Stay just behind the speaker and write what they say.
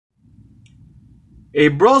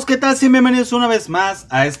Bros, ¿qué tal? Sí, bienvenidos una vez más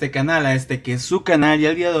a este canal, a este que es su canal. Y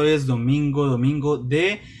el día de hoy es domingo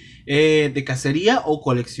de cacería o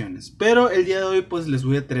colecciones. Pero el día de hoy pues les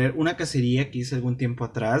voy a traer una cacería que hice algún tiempo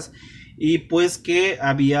atrás. Y pues que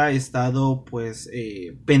había estado pues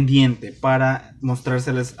pendiente para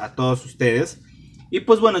mostrárseles a todos ustedes. Y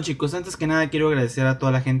pues bueno chicos, antes que nada quiero agradecer a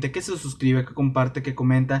toda la gente que se suscribe, que comparte, que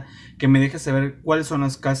comenta, que me deja saber cuáles son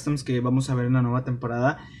los customs que vamos a ver en la nueva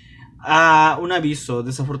temporada. Un aviso,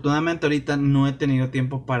 desafortunadamente ahorita no he tenido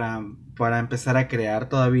tiempo para empezar a crear.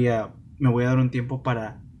 Todavía me voy a dar un tiempo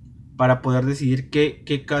para poder decidir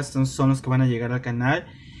qué customs son los que van a llegar al canal.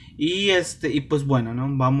 Y pues bueno, ¿no?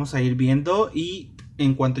 Vamos a ir viendo. Y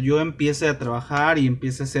en cuanto yo empiece a trabajar y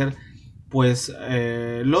empiece a hacer pues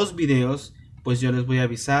los videos, pues yo les voy a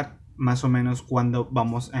avisar más o menos cuando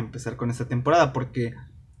vamos a empezar con esta temporada. Porque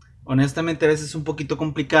honestamente a veces es un poquito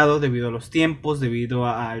complicado debido a los tiempos, debido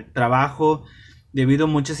al trabajo, debido a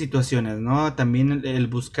muchas situaciones, ¿no? También el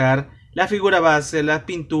buscar la figura base, la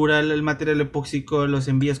pintura, el material epóxico, los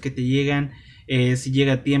envíos que te llegan, si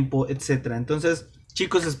llega a tiempo, etcétera. Entonces,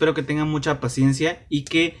 chicos, espero que tengan mucha paciencia y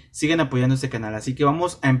que sigan apoyando este canal. Así que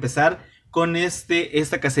vamos a empezar con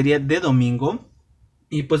esta cacería de domingo.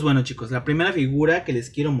 Y pues bueno chicos, la primera figura que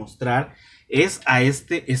les quiero mostrar es a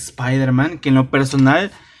este Spider-Man, que en lo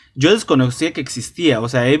personal yo desconocía que existía. O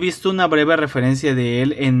sea, he visto una breve referencia de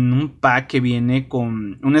él en un pack que viene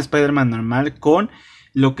con un Spider-Man normal, con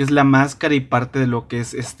lo que es la máscara y parte de lo que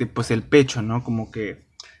es pues el pecho, ¿no? Como que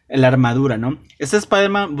la armadura, ¿no? Este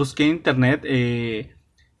Spider-Man busqué en internet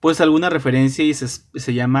pues alguna referencia y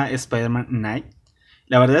se llama Spider-Man Night.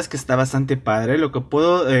 La verdad es que está bastante padre. Lo que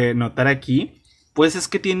puedo notar aquí pues es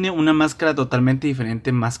que tiene una máscara totalmente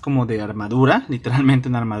diferente, más como de armadura, literalmente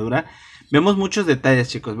una armadura. Vemos muchos detalles,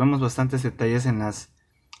 chicos, vemos bastantes detalles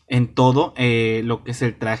en todo lo que es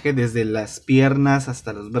el traje, desde las piernas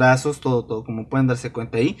hasta los brazos, todo, como pueden darse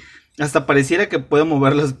cuenta ahí. Hasta pareciera que puede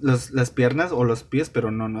mover las piernas o los pies,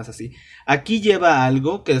 pero no es así. Aquí lleva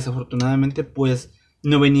algo que desafortunadamente pues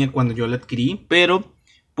no venía cuando yo lo adquirí, pero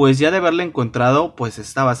pues ya de haberla encontrado pues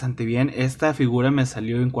está bastante bien. Esta figura me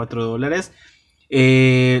salió en $4.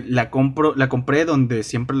 La compré donde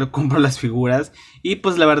siempre le compro las figuras. Y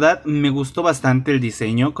pues la verdad me gustó bastante el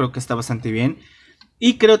diseño. Creo que está bastante bien.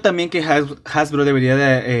 Y creo también que Hasbro debería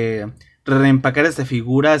de reempacar esta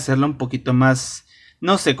figura, hacerla un poquito más,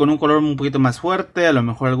 no sé, con un color un poquito más fuerte, a lo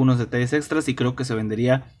mejor algunos detalles extras, y creo que se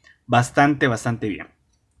vendería bastante bien.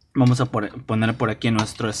 Vamos a poner por aquí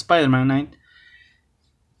nuestro Spider-Man Knight.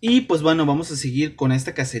 Y pues bueno, vamos a seguir con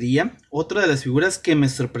esta cacería. Otra de las figuras que me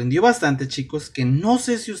sorprendió bastante, chicos, que no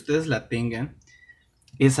sé si ustedes la tengan,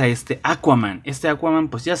 es a este Aquaman. Este Aquaman,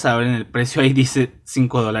 pues ya saben, el precio ahí dice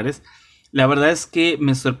 $5. La verdad es que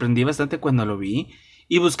me sorprendí bastante cuando lo vi.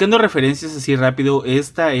 Y buscando referencias así rápido,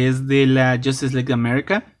 esta es de la Justice League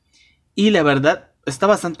America. Y la verdad, está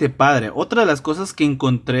bastante padre. Otra de las cosas que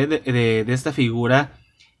encontré de esta figura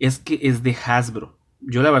es que es de Hasbro.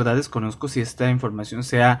 Yo la verdad desconozco si esta información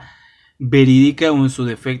sea verídica o en su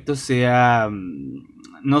defecto sea,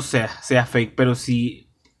 no sé, sea fake. Pero si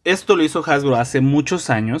esto lo hizo Hasbro hace muchos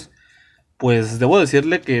años, pues debo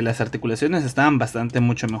decirle que las articulaciones estaban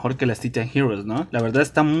mucho mejor que las Titan Heroes, ¿no? La verdad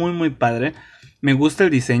está muy padre. Me gusta el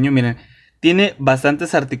diseño, miren. Tiene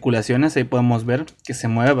bastantes articulaciones, ahí podemos ver que se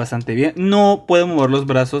mueve bastante bien. No puede mover los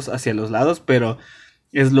brazos hacia los lados, pero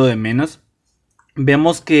es lo de menos.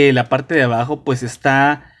 Vemos que la parte de abajo pues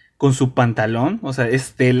está con su pantalón, o sea,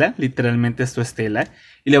 es tela, literalmente esto es tela.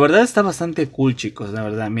 Y la verdad está bastante cool, chicos, la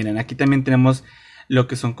verdad. Miren, aquí también tenemos lo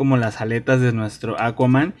que son como las aletas de nuestro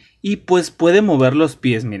Aquaman. Y pues puede mover los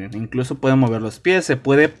pies, miren, incluso puede mover los pies, se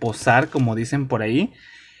puede posar como dicen por ahí.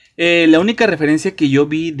 La única referencia que yo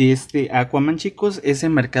vi de este Aquaman, chicos, es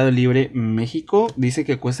en Mercado Libre México. Dice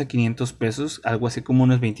que cuesta 500 pesos, algo así como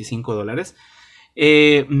unos $25.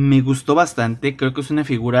 Me gustó bastante, creo que es una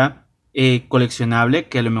figura coleccionable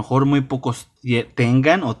que a lo mejor muy pocos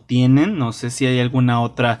tengan o tienen. No sé si hay alguna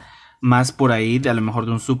otra más por ahí, a lo mejor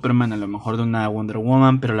de un Superman, a lo mejor de una Wonder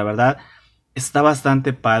Woman, pero la verdad está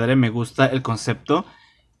bastante padre. Me gusta el concepto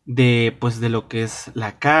de pues de lo que es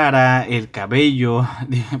la cara, el cabello,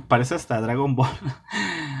 parece hasta Dragon Ball.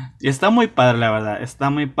 Y está muy padre, la verdad, está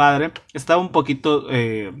muy padre. Está un poquito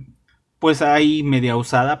pues ahí media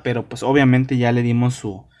usada, pero pues obviamente ya le dimos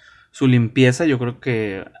su limpieza. Yo creo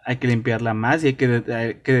que hay que limpiarla más y hay que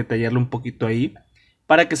detallarla un poquito ahí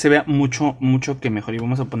para que se vea mucho que mejor. Y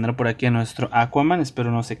vamos a poner por aquí a nuestro Aquaman,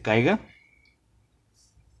 espero no se caiga.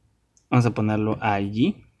 Vamos a ponerlo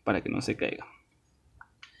allí para que no se caiga.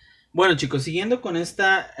 Bueno chicos, siguiendo con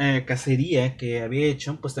esta cacería que había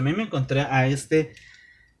hecho, pues también me encontré a este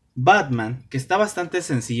Batman, que está bastante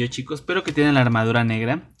sencillo, chicos, pero que tiene la armadura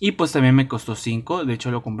negra. Y pues también me costó 5. De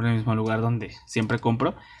hecho lo compré en el mismo lugar donde siempre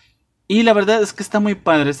compro. Y la verdad es que está muy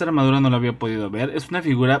padre. Esta armadura no la había podido ver. Es una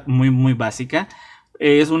figura muy básica.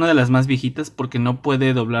 Es una de las más viejitas porque no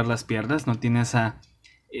puede doblar las piernas. No tiene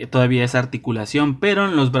todavía esa articulación. Pero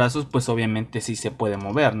en los brazos pues obviamente sí se puede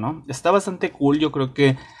mover, ¿no? Está bastante cool. Yo creo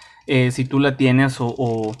que si tú la tienes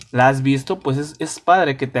o la has visto, pues es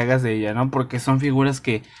padre que te hagas de ella, ¿no? Porque son figuras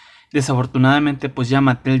que desafortunadamente pues ya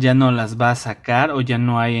Mattel ya no las va a sacar o ya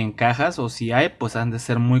no hay en cajas, o si hay pues han de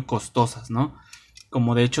ser muy costosas, ¿no?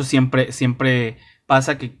 Como de hecho siempre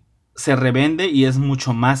pasa que se revende y es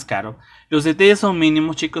mucho más caro. Los detalles son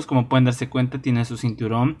mínimos, chicos, como pueden darse cuenta, tiene su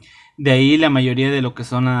cinturón. De ahí la mayoría de lo que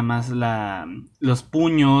son nada más los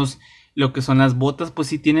puños, lo que son las botas, pues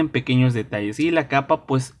sí tienen pequeños detalles. Y la capa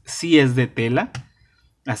pues sí es de tela.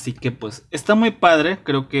 Así que pues está muy padre.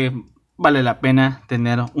 Creo que vale la pena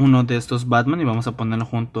tener uno de estos Batman. Y vamos a ponerlo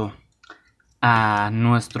junto a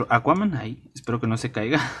nuestro Aquaman. Ahí, espero que no se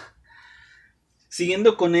caiga.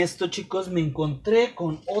 Siguiendo con esto, chicos, me encontré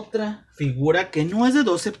con otra figura que no es de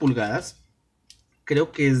 12 pulgadas.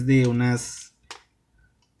 Creo que es de unas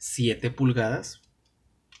 7 pulgadas.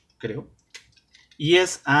 Creo. Y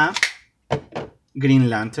es a Green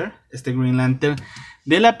Lantern. Este Green Lantern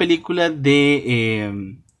de la película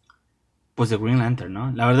de... pues de Green Lantern,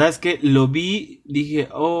 ¿no? La verdad es que lo vi, dije,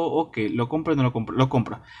 oh, ok, lo compro o no lo compro. Lo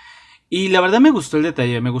compro. Y la verdad me gustó el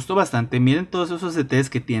detalle, me gustó bastante. Miren todos esos detalles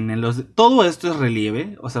que tienen. Todo esto es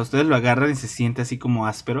relieve. O sea, ustedes lo agarran y se siente así como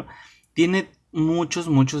áspero. Tiene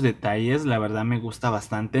muchos detalles. La verdad me gusta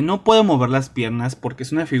bastante. No puedo mover las piernas porque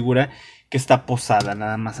es una figura que está posada,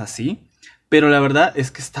 nada más así. Pero la verdad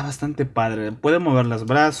es que está bastante padre. Puede mover los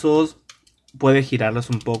brazos. Puede girarlos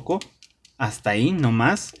un poco. Hasta ahí, no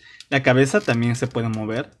más. La cabeza también se puede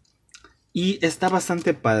mover. Y está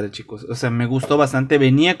bastante padre, chicos. O sea, me gustó bastante.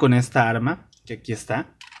 Venía con esta arma, que aquí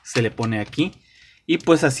está. Se le pone aquí. Y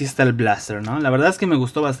pues así está el blaster, ¿no? La verdad es que me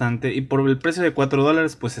gustó bastante. Y por el precio de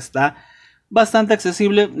 $4, pues está bastante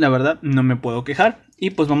accesible. La verdad, no me puedo quejar.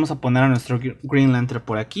 Y pues vamos a poner a nuestro Green Lantern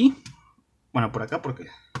por aquí. Bueno, por acá, porque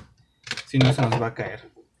si no se nos va a caer.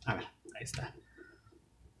 A ver, ahí está.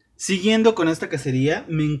 Siguiendo con esta cacería,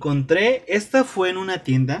 me encontré... Esta fue en una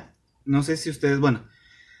tienda. No sé si ustedes... Bueno...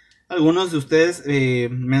 Algunos de ustedes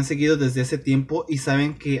me han seguido desde ese tiempo y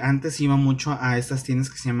saben que antes iba mucho a estas tiendas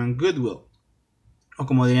que se llaman Goodwill. O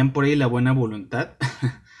como dirían por ahí, la buena voluntad.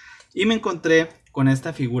 Y me encontré con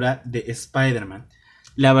esta figura de Spider-Man.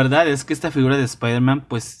 La verdad es que esta figura de Spider-Man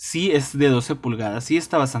pues sí es de 12 pulgadas. Sí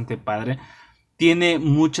está bastante padre. Tiene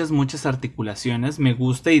muchas articulaciones. Me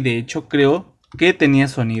gusta y de hecho creo que tenía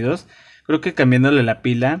sonidos. Creo que cambiándole la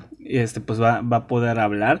pila pues va a poder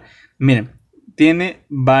hablar. Miren. Tiene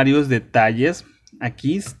varios detalles.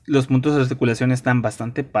 Aquí los puntos de articulación están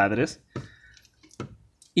bastante padres.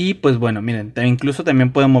 Y pues bueno, miren, incluso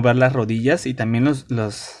también puede mover las rodillas y también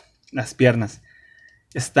las piernas.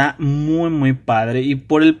 Está muy padre. Y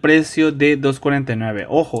por el precio de $2.49.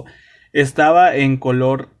 Ojo, estaba en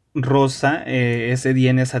color rosa ese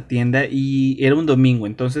día en esa tienda y era un domingo.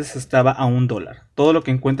 Entonces estaba a $1. Todo lo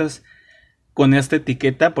que encuentras con esta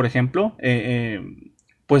etiqueta, por ejemplo...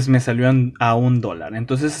 pues me salió a $1.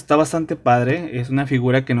 Entonces está bastante padre. Es una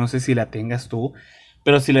figura que no sé si la tengas tú.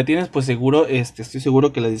 Pero si la tienes, pues seguro, estoy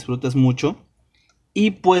seguro que la disfrutas mucho.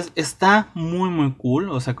 Y pues está muy cool.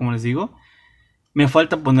 O sea, como les digo, me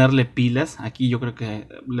falta ponerle pilas. Aquí yo creo que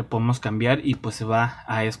le podemos cambiar y pues se va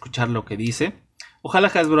a escuchar lo que dice. Ojalá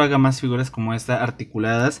Hasbro haga más figuras como esta,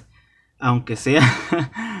 articuladas, aunque sea.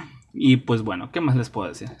 Y pues bueno, ¿qué más les puedo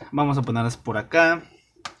decir? Vamos a ponerlas por acá.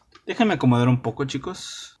 Déjenme acomodar un poco,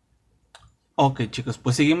 chicos. Ok, chicos,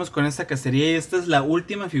 pues seguimos con esta cacería y esta es la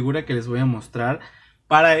última figura que les voy a mostrar.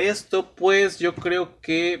 Para esto, pues yo creo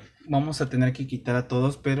que vamos a tener que quitar a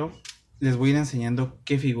todos, pero les voy a ir enseñando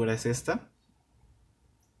qué figura es esta.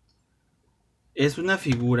 Es una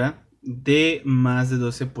figura de más de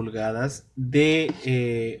 12 pulgadas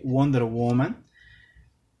de Wonder Woman.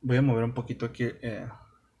 Voy a mover un poquito aquí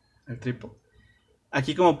el trípode.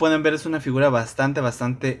 Aquí, como pueden ver, es una figura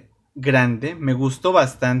bastante grande. Me gustó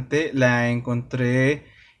bastante. La encontré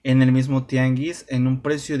en el mismo Tianguis en un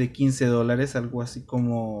precio de $15, algo así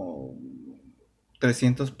como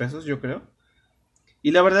 300 pesos, yo creo.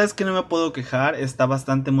 Y la verdad es que no me puedo quejar. Está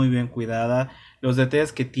muy bien cuidada. Los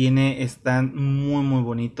detalles que tiene están muy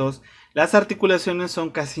bonitos. Las articulaciones son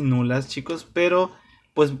casi nulas, chicos, pero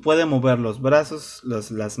pues puede mover los brazos,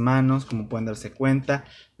 las manos, como pueden darse cuenta.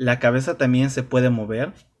 La cabeza también se puede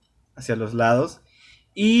mover hacia los lados.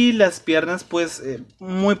 Y las piernas, pues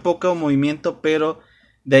muy poco movimiento, pero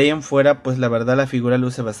De ahí en fuera, pues la verdad la figura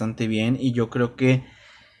luce bastante bien y yo creo que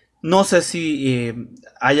no sé si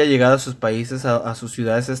haya llegado a sus países, a sus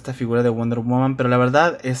ciudades esta figura de Wonder Woman, pero la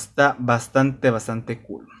verdad está bastante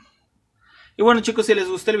cool. Y bueno chicos, si les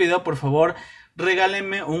gustó el video, por favor,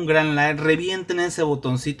 regálenme un gran like, revienten ese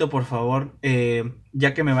botoncito por favor,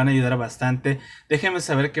 ya que me van a ayudar bastante. Déjenme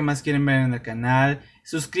saber qué más quieren ver en el canal,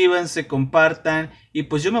 suscríbanse, compartan. Y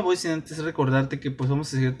pues yo me voy sin antes recordarte que pues vamos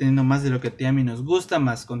a seguir teniendo más de lo que a mí nos gusta,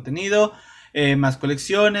 más contenido, más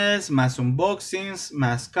colecciones, más unboxings,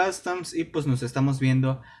 más customs. Y pues nos estamos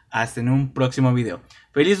viendo hasta en un próximo video.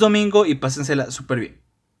 Feliz domingo y pásensela súper bien.